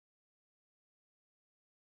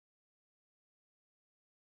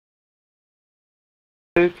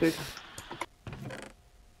Cougar.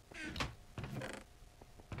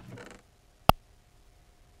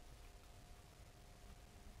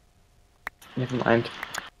 Never mind.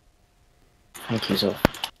 Thank you, Zor.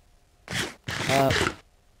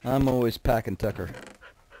 I'm always packing Tucker.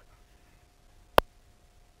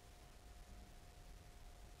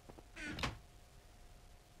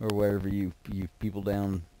 Or whatever you people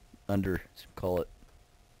down under call it.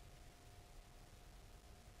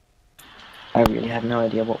 I really have no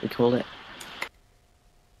idea what we call it.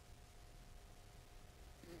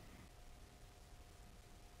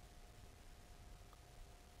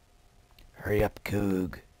 Hurry up,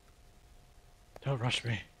 Coog. Don't rush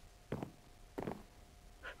me.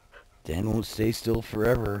 Dan won't stay still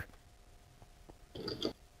forever.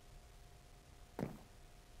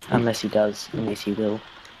 Unless he does, in case he will.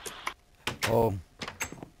 Oh.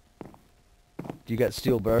 Do you got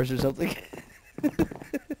steel bars or something?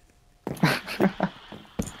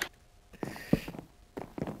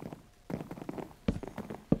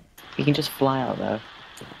 He can just fly out though.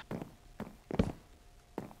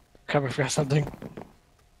 Crap, I forgot something.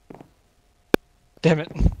 Damn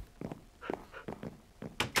it.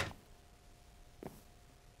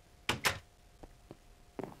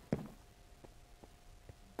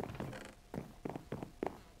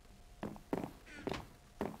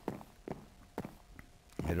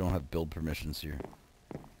 I don't have build permissions here.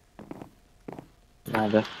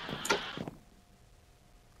 Neither.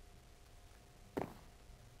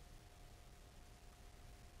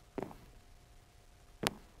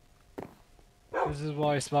 This is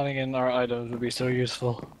why spawning in our items would be so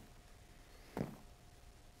useful.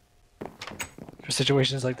 For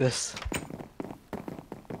situations like this.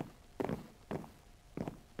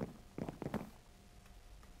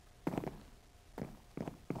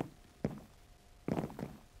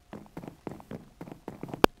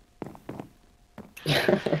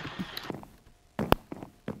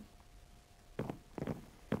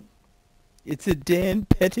 It's a Dan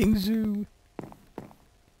petting zoo.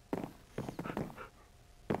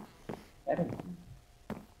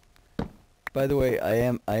 By the way, I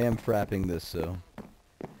am frapping this, so.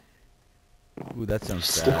 Ooh, that sounds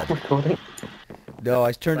Still bad. recording? No,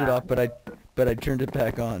 I turned it off, but I turned it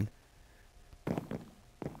back on.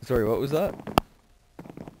 Sorry, what was that?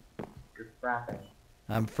 You're frapping.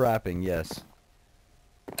 I'm frapping, yes.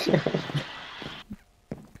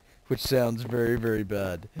 Which sounds very, very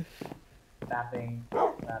bad. Frapping.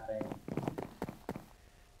 Frapping.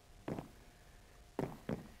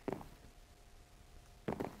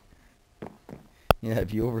 Yeah,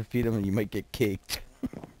 if you overfeed them, you might get caked.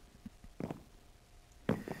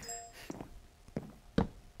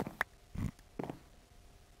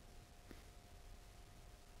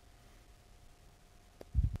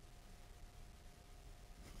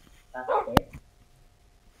 That's okay.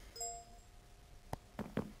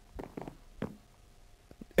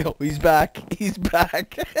 Oh, he's back. He's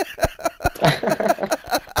back.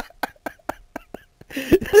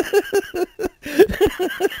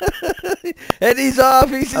 And he's off.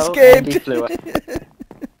 He's Oh, escaped. and he flew up.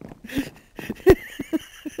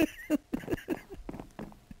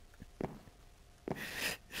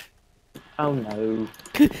 Oh no.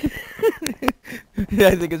 I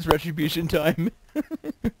think it's retribution time.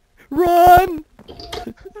 Run!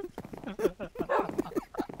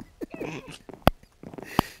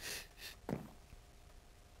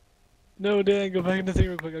 No, Dan, go back in the thing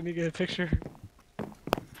real quick. I need to get a picture.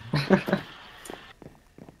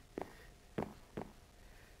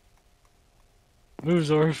 Move,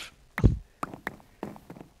 Zorf.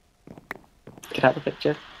 Get out of the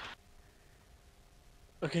picture.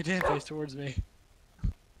 Okay, Dan, face towards me.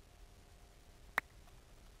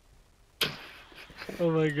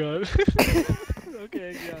 Oh my god. Okay,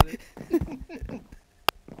 I got it.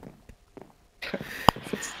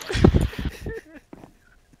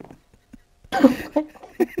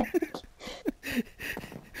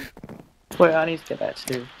 Wait, I need to get that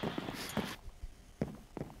too.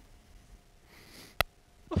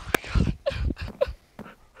 Oh my god.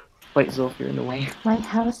 Wait, Zorf, you're in the way. My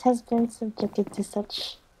house has been subjected to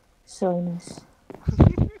such silliness.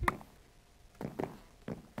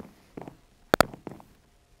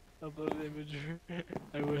 Upload an image.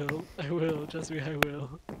 I will, trust me, I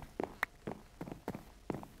will.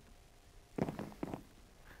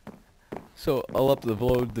 So I'll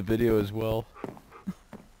upload the video as well.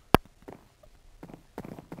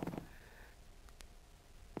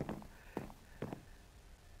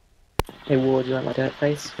 Hey, Ward, you like my dirt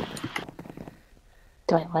face?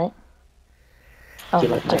 Do I what? Do Oh, you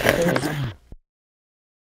like my dirt dirt face. face?